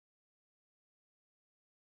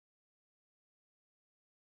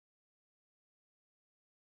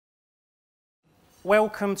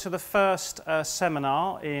Welcome to the first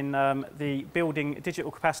seminar in the Building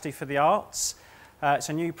Digital Capacity for the Arts. It's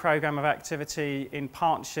a new programme of activity in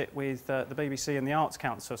partnership with the BBC and the Arts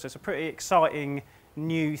Council, so it's a pretty exciting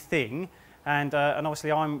new thing, and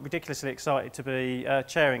obviously I'm ridiculously excited to be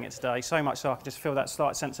chairing it today, so much so I can just feel that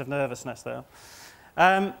slight sense of nervousness there.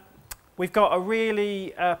 We've got a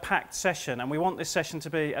really packed session, and we want this session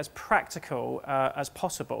to be as practical as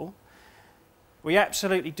possible. We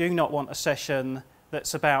absolutely do not want a session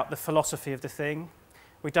that's about the philosophy of the thing.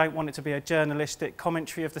 We don't want it to be a journalistic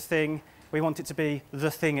commentary of the thing. We want it to be the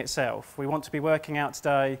thing itself. We want to be working out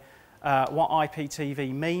today what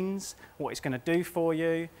IPTV means, what it's going to do for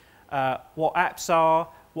you, what apps are,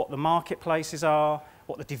 what the marketplaces are,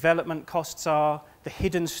 what the development costs are, the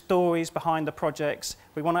hidden stories behind the projects.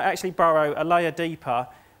 We want to actually burrow a layer deeper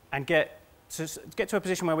and get to a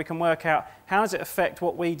position where we can work out how does it affect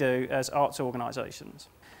what we do as arts organisations.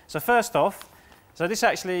 So first off, this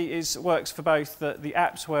actually works for both the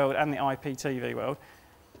apps world and the IPTV world.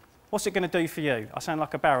 What's it going to do for you? I sound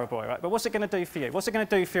like a barrow boy, right? But what's it going to do for you? What's it going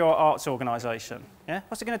to do for your arts organisation? Yeah?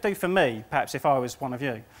 What's it going to do for me, perhaps, if I was one of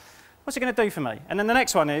you? What's it going to do for me? And then the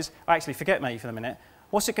next one is, actually, forget me for the minute.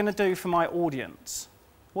 What's it going to do for my audience?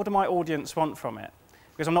 What do my audience want from it?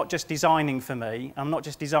 Because I'm not just designing for me, I'm not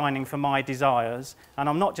just designing for my desires, and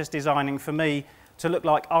I'm not just designing for me to look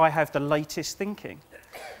like I have the latest thinking.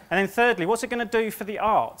 And then thirdly, what's it going to do for the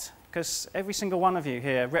art? Because every single one of you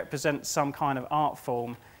here represents some kind of art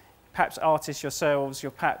form. Perhaps artists yourselves,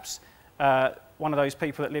 you're perhaps one of those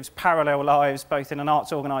people that lives parallel lives, both in an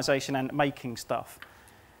arts organisation and making stuff.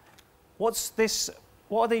 What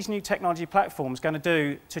are these new technology platforms going to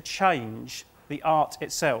do to change the art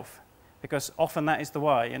itself? Because often that is the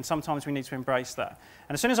way, and sometimes we need to embrace that.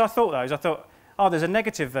 And as soon as I thought those, I thought, oh, there's a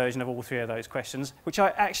negative version of all three of those questions, which I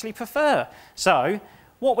actually prefer. So,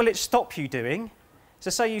 what will it stop you doing?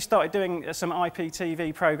 So say you started doing some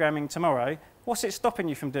IPTV programming tomorrow, what's it stopping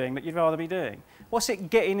you from doing that you'd rather be doing? What's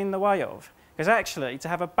it getting in the way of? Because actually, to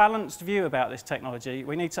have a balanced view about this technology,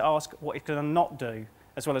 we need to ask what it's going to not do,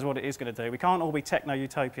 as well as what it is going to do. We can't all be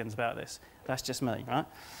techno-utopians about this. That's just me,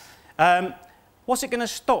 right? What's it going to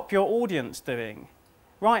stop your audience doing?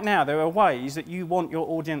 Right now, there are ways that you want your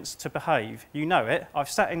audience to behave. You know it. I've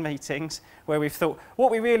sat in meetings where we've thought,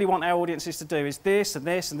 what we really want our audiences to do is this and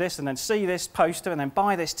this and this, and then see this poster, and then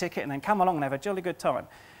buy this ticket, and then come along and have a jolly good time.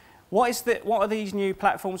 What are these new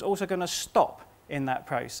platforms also going to stop in that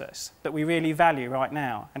process that we really value right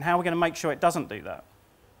now? And how are we going to make sure it doesn't do that?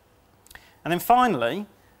 And then finally,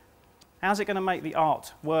 how's it going to make the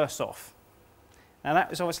art worse off? Now,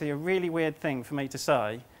 that was obviously a really weird thing for me to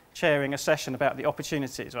say, chairing a session about the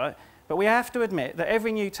opportunities, right? But we have to admit that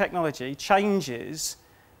every new technology changes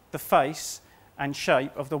the face and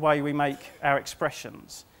shape of the way we make our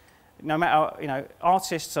expressions. No matter,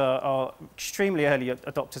 artists are extremely early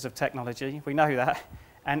adopters of technology, we know that,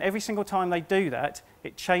 and every single time they do that,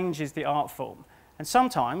 it changes the art form. And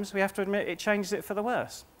sometimes, we have to admit, it changes it for the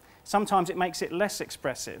worse. Sometimes it makes it less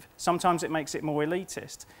expressive, sometimes it makes it more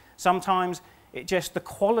elitist, sometimes the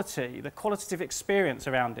qualitative experience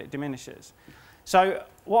around it diminishes. So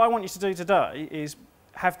what I want you to do today is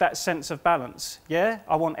have that sense of balance. Yeah,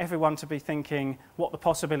 I want everyone to be thinking what the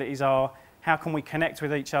possibilities are, how can we connect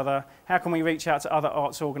with each other, how can we reach out to other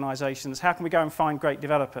arts organisations, how can we go and find great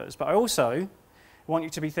developers. But I also want you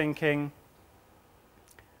to be thinking,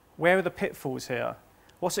 where are the pitfalls here?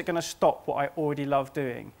 What's it going to stop what I already love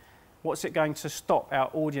doing? What's it going to stop our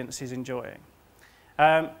audiences enjoying?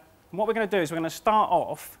 What we're going to do is we're going to start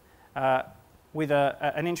off with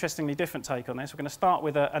an interestingly different take on this. We're going to start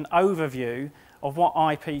with an overview of what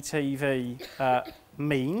IPTV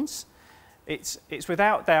means. It's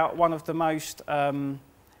without doubt one of the most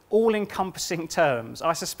all-encompassing terms.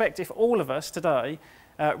 I suspect if all of us today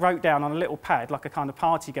wrote down on a little pad, like a kind of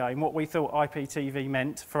party game, what we thought IPTV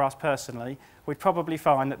meant for us personally, we'd probably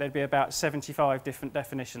find that there'd be about 75 different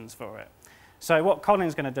definitions for it. So what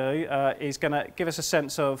Colin's going to do is going to give us a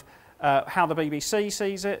sense of how the BBC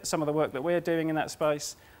sees it, some of the work that we're doing in that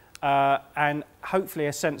space, and hopefully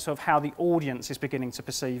a sense of how the audience is beginning to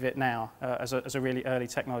perceive it now as a really early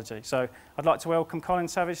technology. So I'd like to welcome Colin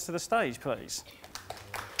Savage to the stage, please.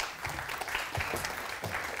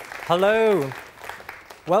 Hello.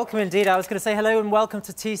 Welcome indeed. I was going to say hello and welcome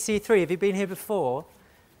to TC3. Have you been here before?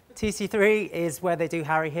 TC3 is where they do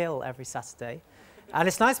Harry Hill every Saturday. And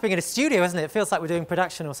it's nice being in a studio, isn't it? It feels like we're doing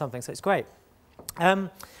production or something, so it's great.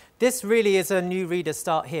 This really is a new reader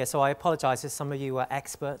start here, so I apologise if some of you are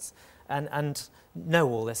experts and know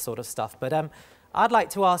all this sort of stuff. But I'd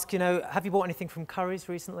like to ask, have you bought anything from Currys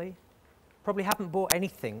recently? Probably haven't bought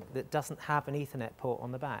anything that doesn't have an Ethernet port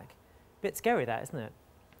on the back. Bit scary that, isn't it?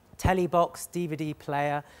 Telly box, DVD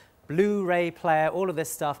player, Blu-ray player, all of this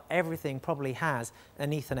stuff, everything probably has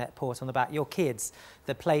an Ethernet port on the back. Your kids,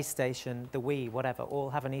 the PlayStation, the Wii, whatever,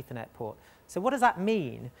 all have an Ethernet port. So what does that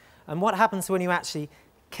mean? And what happens when you actually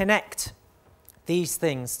connect these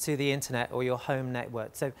things to the internet or your home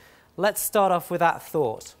network? So let's start off with that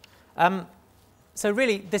thought. So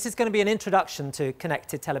really, this is going to be an introduction to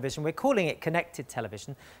connected television. We're calling it connected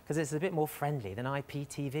television because it's a bit more friendly than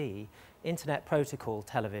IPTV, Internet Protocol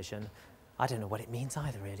Television. I don't know what it means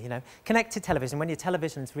either, really. You know, connected television, when your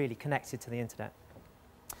television is really connected to the internet.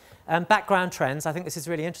 Background trends, I think this is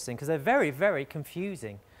really interesting because they're very, very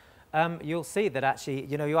confusing. You'll see that actually,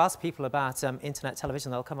 you know, you ask people about internet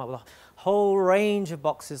television, they'll come up with a whole range of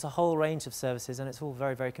boxes, a whole range of services, and it's all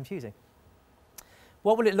very, very confusing.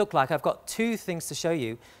 What will it look like? I've got two things to show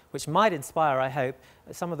you, which might inspire, I hope,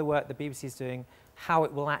 some of the work the BBC is doing, how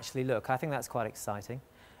it will actually look. I think that's quite exciting.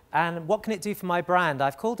 And what can it do for my brand?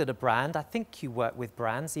 I've called it a brand. I think you work with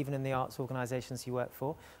brands, even in the arts organisations you work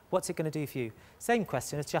for. What's it going to do for you? Same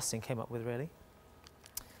question as Justin came up with, really.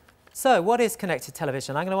 So, what is connected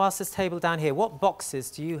television? I'm going to ask this table down here. What boxes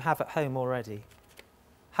do you have at home already?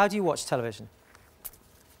 How do you watch television?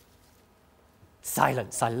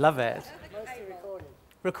 Silence. I love it. Mostly recorded.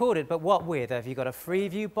 Recorded, but what with? Have you got a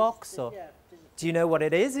Freeview box? Or Yeah, do you know what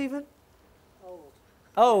it is, even? old.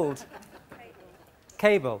 Old.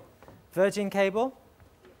 Cable. Virgin cable?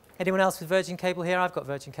 Anyone else with Virgin cable here? I've got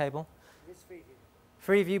Virgin cable. This Freeview.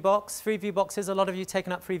 Freeview box. Freeview boxes. A lot of you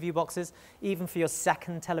taken up Freeview boxes. Even for your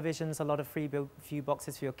second televisions, a lot of Freeview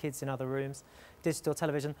boxes for your kids in other rooms. Digital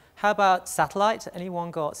television. How about satellite? Anyone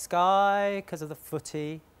got Sky because of the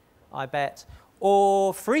footy, I bet?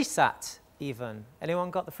 Or FreeSat, even. Anyone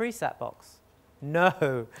got the FreeSat box?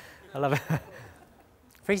 No. I love it.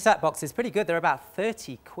 FreeSat box is pretty good. They're about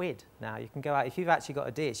 30 quid now. You can go out, if you've actually got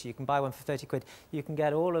a dish, you can buy one for 30 quid. You can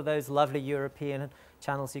get all of those lovely European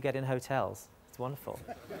channels you get in hotels. It's wonderful.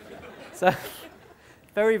 So,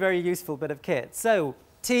 very, very useful bit of kit. So,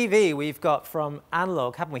 TV we've got from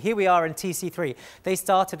analog, haven't we? Here we are in TC3. They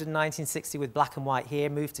started in 1960 with black and white here,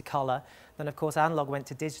 moved to colour. Then, of course, analog went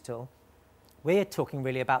to digital. We're talking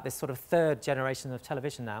really about this sort of third generation of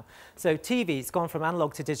television now. So TV's gone from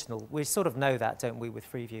analog to digital. We sort of know that, don't we, with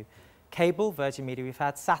Freeview. Cable, Virgin Media we've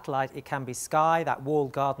had. Satellite, it can be Sky, that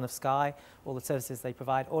walled garden of Sky, all the services they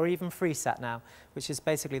provide, or even FreeSat now, which is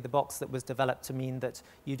basically the box that was developed to mean that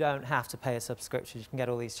you don't have to pay a subscription. You can get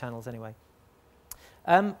all these channels anyway.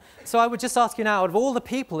 So I would just ask you now, out of all the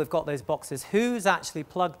people who've got those boxes, who's actually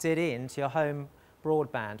plugged it into your home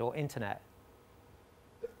broadband or internet?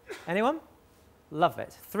 Anyone? Love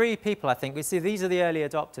it. 3 people, I think. We see these are the early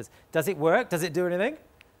adopters. Does it work? Does it do anything?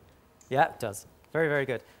 Yeah, it does. Very, very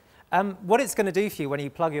good. What it's going to do for you when you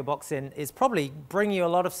plug your box in is probably bring you a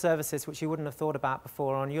lot of services which you wouldn't have thought about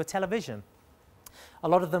before on your television. A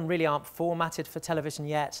lot of them really aren't formatted for television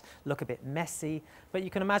yet, look a bit messy, but you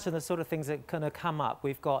can imagine the sort of things that are going to come up.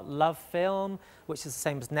 We've got Love Film, which is the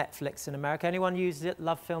same as Netflix in America. Anyone use it,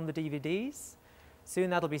 Love Film, the DVDs? Soon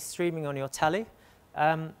that'll be streaming on your telly.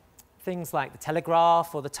 Things like the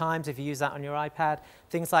Telegraph or the Times, if you use that on your iPad.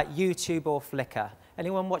 Things like YouTube or Flickr.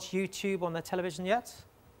 Anyone watch YouTube on their television yet?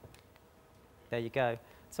 There you go.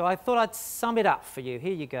 So I thought I'd sum it up for you.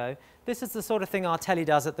 Here you go. This is the sort of thing our telly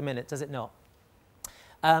does at the minute, does it not?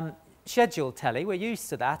 Scheduled telly, we're used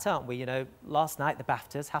to that, aren't we? You know, last night the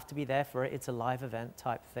BAFTAs have to be there for it. It's a live event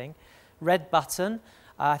type thing. Red button.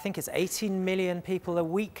 I think it's 18 million people a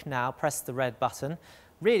week now press the red button.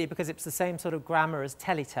 Really, because it's the same sort of grammar as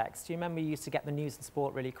teletext. Do you remember you used to get the news and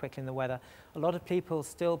sport really quickly in the weather? A lot of people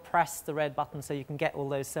still press the red button so you can get all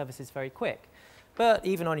those services very quick. But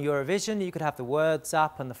even on Eurovision, you could have the words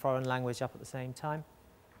up and the foreign language up at the same time.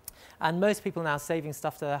 And most people now saving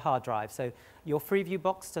stuff to their hard drive. So your Freeview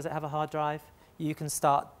box, does it have a hard drive? You can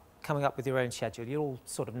start coming up with your own schedule. You all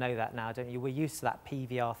sort of know that now, don't you? We're used to that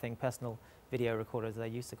PVR thing, personal video recorder, as they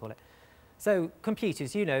used to call it. So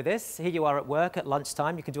computers, you know this. Here you are at work at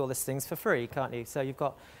lunchtime. You can do all these things for free, can't you? So you've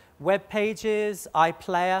got web pages,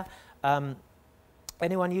 iPlayer.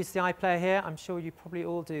 Anyone use the iPlayer here? I'm sure you probably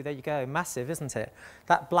all do. There you go. Massive, isn't it?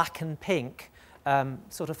 That black and pink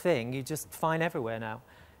sort of thing you just find everywhere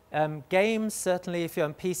now. Games, certainly if you're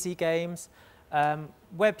on PC games.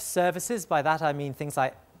 Web services, by that I mean things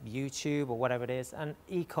like YouTube or whatever it is. And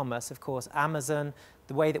e-commerce, of course, Amazon.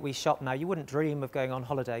 The way that we shop now, you wouldn't dream of going on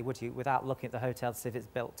holiday, would you, without looking at the hotel to see if it's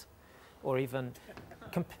built, or even,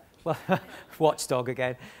 well, Watchdog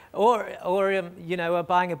again, or you know,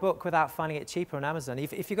 buying a book without finding it cheaper on Amazon.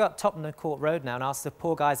 If you go up Tottenham Court Road now and ask the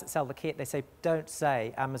poor guys that sell the kit, they say, don't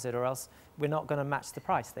say Amazon or else we're not going to match the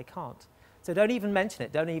price. They can't. So don't even mention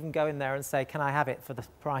it. Don't even go in there and say, can I have it for the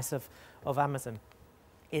price of Amazon?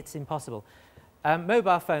 It's impossible.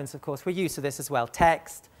 Mobile phones, of course, we're used to this as well.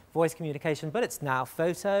 Text, voice communication, but it's now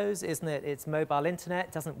photos, isn't it? It's mobile internet.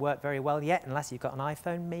 It doesn't work very well yet, unless you've got an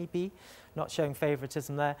iPhone, maybe. Not showing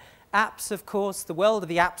favoritism there. Apps, of course, the world of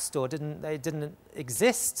the App Store didn't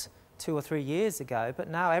exist 2 or 3 years ago, but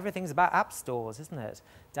now everything's about app stores, isn't it?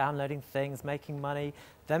 Downloading things, making money,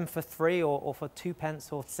 them for 3 or for 2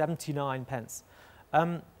 pence or 79 pence.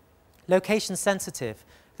 Location sensitive.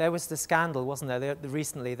 There was the scandal, wasn't there,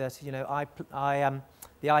 recently that, you know,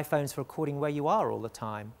 the iPhone's for recording where you are all the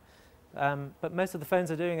time. But most of the phones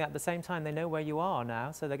are doing it at the same time. They know where you are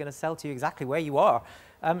now, so they're going to sell to you exactly where you are.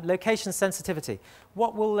 Location sensitivity.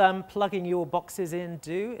 What will plugging your boxes in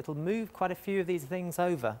do? It'll move quite a few of these things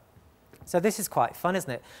over. So this is quite fun,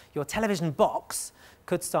 isn't it? Your television box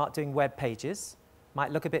could start doing web pages.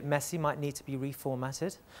 Might look a bit messy, might need to be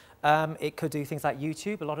reformatted. It could do things like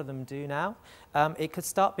YouTube, a lot of them do now. It could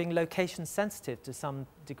start being location sensitive to some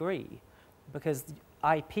degree, because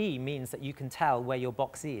IP means that you can tell where your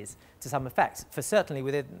box is to some effect. For certainly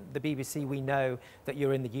within the BBC, we know that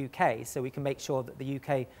you're in the UK, so we can make sure that the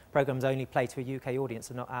UK programmes only play to a UK audience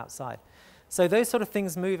and not outside. So those sort of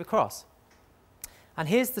things move across. And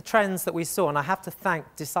here's the trends that we saw, and I have to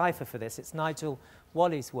thank Decipher for this. It's Nigel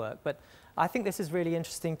Wally's work, but I think this is really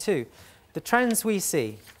interesting too. The trends we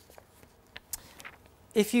see.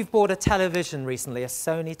 If you've bought a television recently, a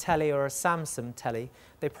Sony telly or a Samsung telly,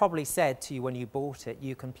 they probably said to you when you bought it,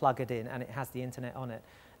 you can plug it in and it has the internet on it.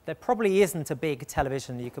 There probably isn't a big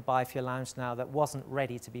television you could buy for your lounge now that wasn't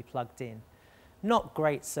ready to be plugged in. Not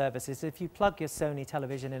great services. If you plug your Sony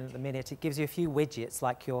television in at the minute, it gives you a few widgets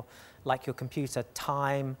like your computer,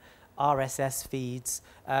 time, RSS feeds,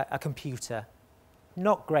 a computer.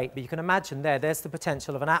 Not great, but you can imagine there's the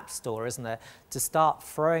potential of an app store, isn't there, to start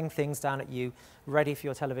throwing things down at you ready for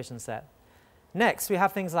your television set. Next, we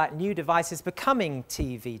have things like new devices becoming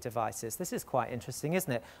TV devices. This is quite interesting,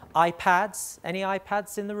 isn't it? iPads. Any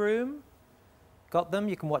iPads in the room? Got them?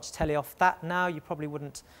 You can watch telly off that now. You probably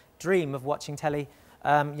wouldn't dream of watching telly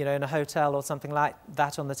you know, in a hotel or something like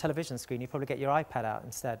that on the television screen. You probably get your iPad out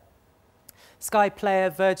instead. Sky Player,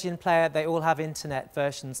 Virgin Player, they all have internet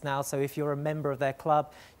versions now, so if you're a member of their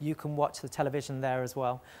club, you can watch the television there as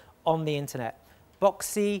well on the internet.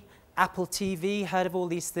 Boxy, Apple TV, heard of all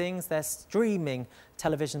these things? They're streaming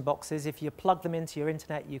television boxes. If you plug them into your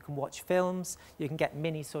internet, you can watch films, you can get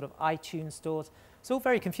mini sort of iTunes stores. It's all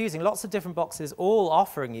very confusing, lots of different boxes all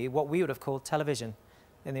offering you what we would have called television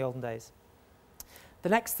in the olden days. The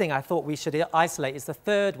next thing I thought we should isolate is the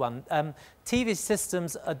third one, TV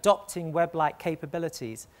systems adopting web-like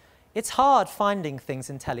capabilities. It's hard finding things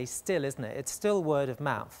in telly still, isn't it? It's still word of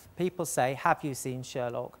mouth. People say, have you seen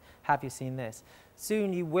Sherlock? Have you seen this?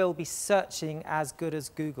 Soon you will be searching as good as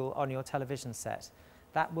Google on your television set.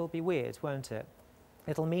 That will be weird, won't it?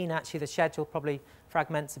 It'll mean actually the schedule probably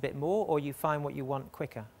fragments a bit more, or you find what you want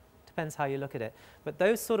quicker. Depends how you look at it. But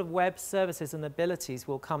those sort of web services and abilities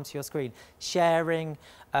will come to your screen. Sharing,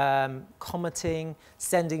 commenting,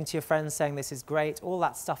 sending to your friends saying this is great, all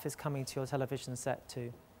that stuff is coming to your television set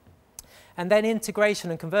too. And then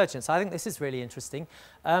integration and convergence. I think this is really interesting.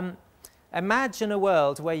 Imagine a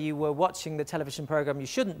world where you were watching the television program you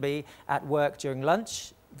shouldn't be at work during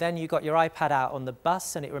lunch, then you got your iPad out on the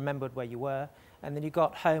bus and it remembered where you were, and then you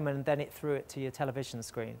got home and then it threw it to your television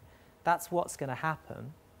screen. That's what's going to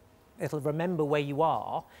happen. It'll remember where you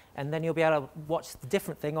are, and then you'll be able to watch the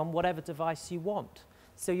different thing on whatever device you want.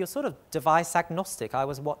 So you're sort of device agnostic. I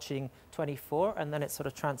was watching 24, and then it sort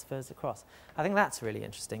of transfers across. I think that's really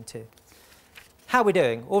interesting too. How are we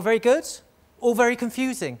doing? All very good? All very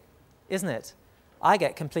confusing, isn't it? I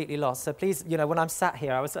get completely lost. So please, you know, when I'm sat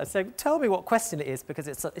here, I was saying, tell me what question it is, because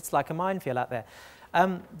it's like a minefield out there.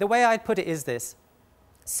 The way I'd put it is this.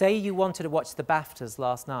 Say you wanted to watch the BAFTAs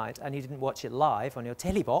last night and you didn't watch it live on your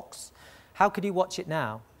telly box. How could you watch it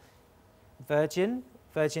now? Virgin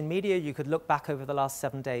Media, you could look back over the last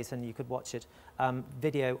 7 days and you could watch it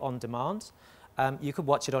video on demand. You could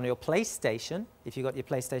watch it on your PlayStation, if you've got your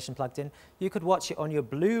PlayStation plugged in. You could watch it on your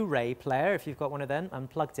Blu-ray player, if you've got one of them, and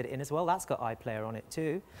plugged it in as well. That's got iPlayer on it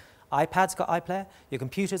too. iPad's got iPlayer. Your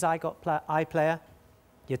computer's got iPlayer.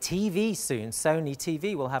 Your TV soon, Sony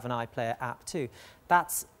TV, will have an iPlayer app too.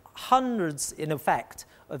 That's hundreds, in effect,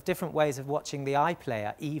 of different ways of watching the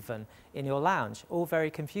iPlayer, even in your lounge. All very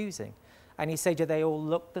confusing. And you say, do they all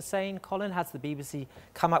look the same, Colin? Has the BBC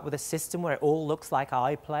come up with a system where it all looks like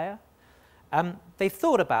iPlayer? They've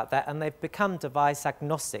thought about that, and they've become device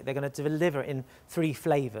agnostic. They're going to deliver in 3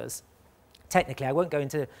 flavors. Technically, I won't go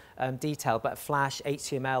into detail, but Flash,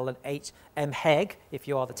 HTML, and HMHEG, if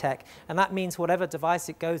you are the tech. And that means whatever device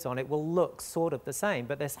it goes on, it will look sort of the same.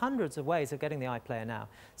 But there's hundreds of ways of getting the iPlayer now.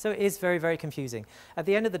 So it is very, very confusing. At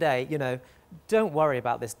the end of the day, you know, don't worry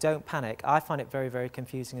about this. Don't panic. I find it very, very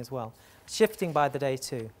confusing as well. Shifting by the day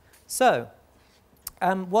too. So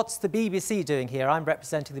what's the BBC doing here? I'm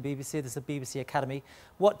representing the BBC. This is the BBC Academy.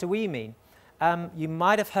 What do we mean? You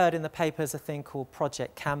might have heard in the papers a thing called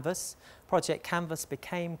Project Canvas. Project Canvas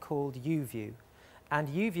became called UView. And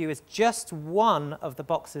UView is just one of the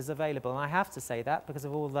boxes available. And I have to say that because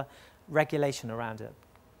of all the regulation around it.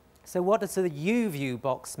 So what does the UView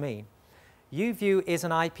box mean? UView is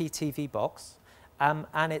an IPTV box.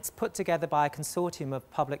 And it's put together by a consortium of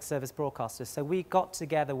public service broadcasters. So we got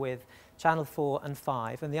together with Channel 4 and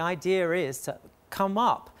 5. And the idea is to come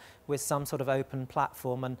up with some sort of open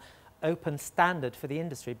platform and open standard for the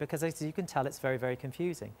industry, because as you can tell, it's very, very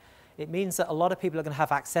confusing. It means that a lot of people are going to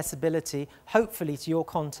have accessibility, hopefully, to your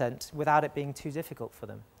content without it being too difficult for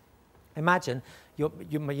them. Imagine, you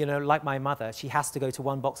know, like my mother, she has to go to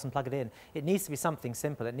one box and plug it in. It needs to be something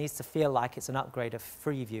simple. It needs to feel like it's an upgrade of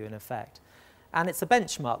Freeview, in effect. And it's a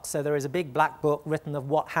benchmark, so there is a big black book written of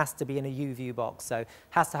what has to be in a UView box. So it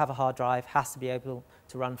has to have a hard drive, has to be able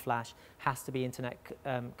to run Flash, has to be internet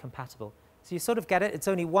compatible. So you sort of get it. It's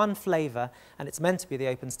only one flavor, and it's meant to be the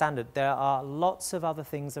open standard. There are lots of other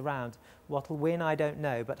things around. What will win, I don't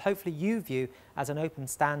know. But hopefully UView, as an open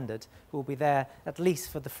standard, will be there at least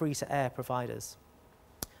for the free-to-air providers.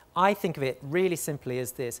 I think of it really simply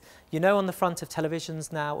as this. You know, on the front of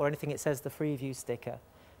televisions now or anything, it says the Freeview sticker.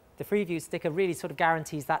 The Freeview sticker really sort of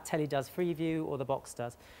guarantees that telly does Freeview or the box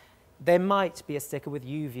does. There might be a sticker with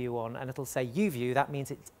UView on, and it'll say UView. That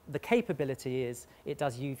means the capability is it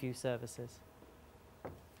does UView services.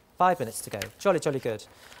 5 minutes to go. Jolly, jolly good.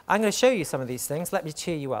 I'm going to show you some of these things. Let me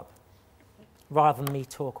cheer you up, rather than me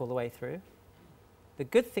talk all the way through. The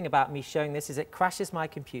good thing about me showing this is it crashes my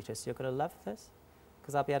computer, so you're going to love this,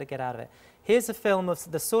 because I'll be able to get out of it. Here's a film of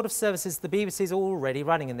the sort of services the BBC is already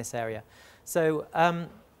running in this area. So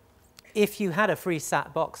if you had a free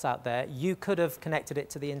sat box out there, you could have connected it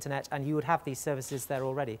to the internet and you would have these services there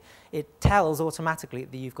already. It tells automatically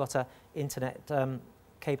that you've got an internet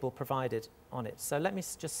cable provided on it. So let me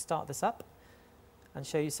just start this up and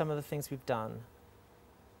show you some of the things we've done.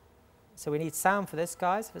 So we need sound for this,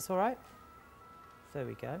 guys, if it's all right. There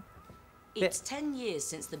we go. It's 10 years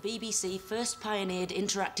since the BBC first pioneered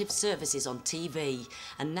interactive services on TV,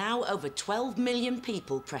 and now over 12 million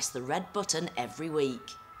people press the red button every week.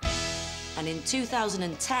 And in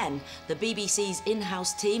 2010, the BBC's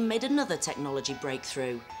in-house team made another technology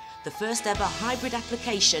breakthrough, the first ever hybrid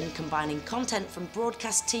application combining content from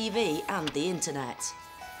broadcast TV and the internet.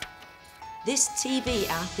 This TV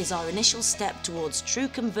app is our initial step towards true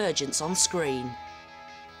convergence on screen.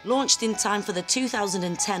 Launched in time for the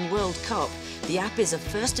 2010 World Cup, the app is a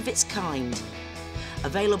first of its kind.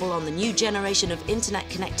 Available on the new generation of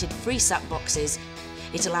internet-connected FreeSat boxes,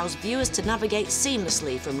 it allows viewers to navigate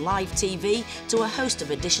seamlessly from live TV to a host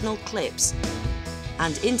of additional clips.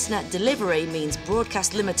 And internet delivery means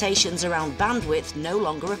broadcast limitations around bandwidth no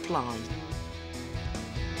longer apply.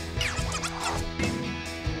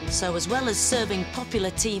 So as well as serving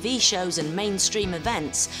popular TV shows and mainstream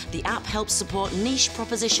events, the app helps support niche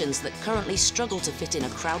propositions that currently struggle to fit in a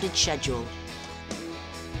crowded schedule.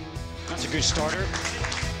 That's a good starter.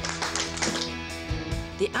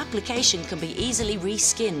 The application can be easily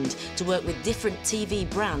reskinned to work with different TV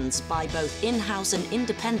brands by both in-house and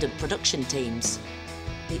independent production teams.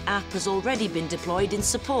 The app has already been deployed in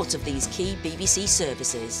support of these key BBC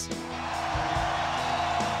services.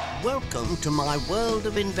 Welcome to my world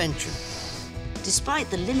of invention.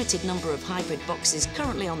 Despite the limited number of hybrid boxes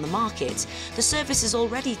currently on the market, the service is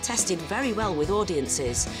already tested very well with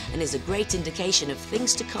audiences and is a great indication of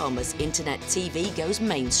things to come as internet TV goes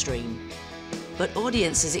mainstream. But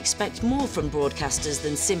audiences expect more from broadcasters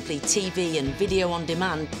than simply TV and video on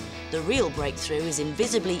demand. The real breakthrough is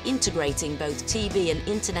invisibly integrating both TV and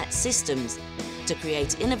internet systems to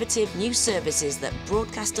create innovative new services that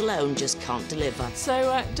broadcast alone just can't deliver.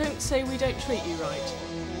 So don't say we don't treat you right.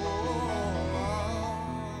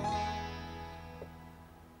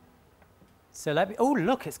 So let me, oh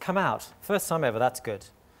look, it's come out. First time ever, that's good.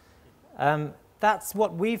 That's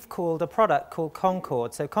what we've called a product called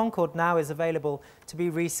Concord. So Concord now is available to be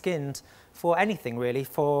reskinned for anything really,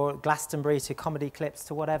 for Glastonbury to comedy clips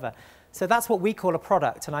to whatever. So that's what we call a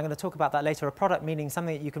product, and I'm going to talk about that later. A product meaning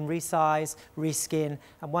something that you can resize, reskin,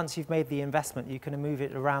 and once you've made the investment, you can move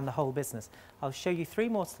it around the whole business. I'll show you 3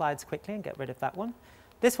 more slides quickly and get rid of that one.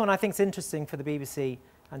 This one I think is interesting for the BBC,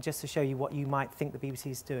 and just to show you what you might think the BBC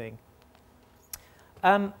is doing.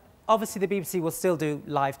 Obviously, the BBC will still do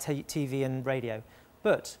live TV and radio,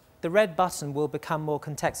 but the red button will become more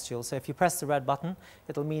contextual. So if you press the red button,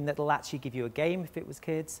 it'll mean that it'll actually give you a game if it was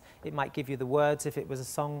kids. It might give you the words if it was a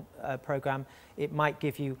song programme. It might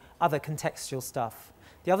give you other contextual stuff.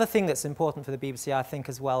 The other thing that's important for the BBC, I think,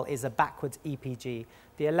 as well, is a backwards EPG,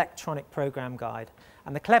 the electronic programme guide.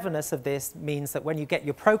 And the cleverness of this means that when you get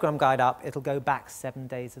your programme guide up, it'll go back 7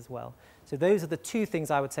 days as well. So those are the two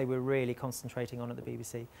things I would say we're really concentrating on at the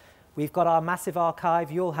BBC. We've got our massive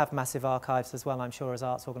archive. You'll have massive archives as well, I'm sure, as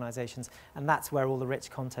arts organisations, and that's where all the rich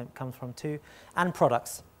content comes from too, and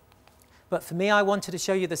products. But for me, I wanted to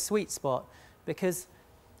show you the sweet spot because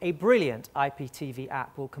a brilliant IPTV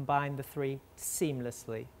app will combine the three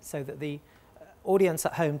seamlessly so that the audience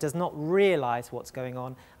at home does not realise what's going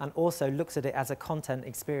on and also looks at it as a content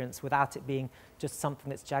experience without it being just something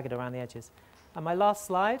that's jagged around the edges. And my last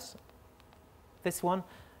slide, this one.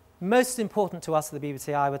 Most important to us at the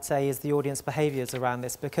BBC, I would say, is the audience behaviours around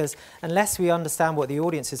this, because unless we understand what the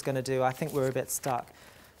audience is going to do, I think we're a bit stuck.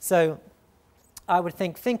 So I would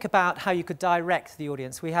think about how you could direct the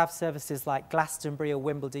audience. We have services like Glastonbury or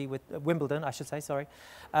Wimbledon,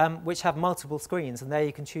 which have multiple screens, and there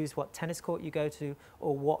you can choose what tennis court you go to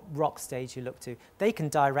or what rock stage you look to. They can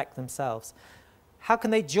direct themselves. How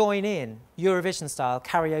can they join in Eurovision style,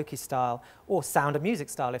 karaoke style, or Sound of Music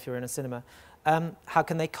style if you're in a cinema? How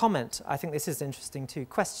can they comment? I think this is interesting too.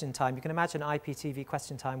 Question time. You can imagine IPTV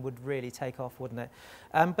question time would really take off, wouldn't it?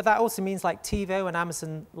 But that also means like TiVo and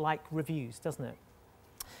Amazon-like reviews, doesn't it?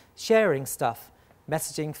 Sharing stuff,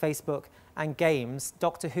 messaging, Facebook, and games.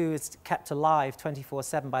 Doctor Who is kept alive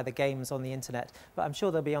 24/7 by the games on the internet, but I'm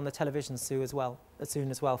sure they'll be on the television soon as well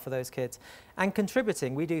for those kids. And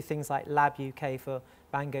contributing. We do things like Lab UK for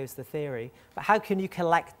Bang Goes the Theory, but how can you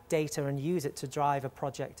collect data and use it to drive a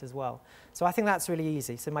project as well? So I think that's really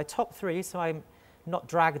easy. So my top three, so I'm not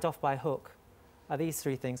dragged off by hook, are these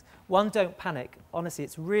three things. One, don't panic. Honestly,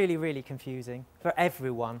 it's really, really confusing for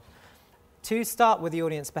everyone. Two, start with the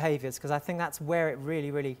audience behaviours, because I think that's where it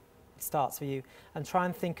really, really starts for you. And try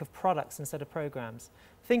and think of products instead of programmes.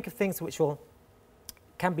 Think of things which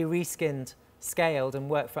can be reskinned, scaled, and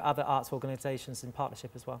work for other arts organisations in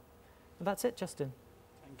partnership as well. And that's it, Justin.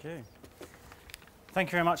 Thank you. Thank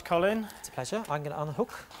you very much, Colin. It's a pleasure. I'm going to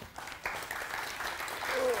unhook.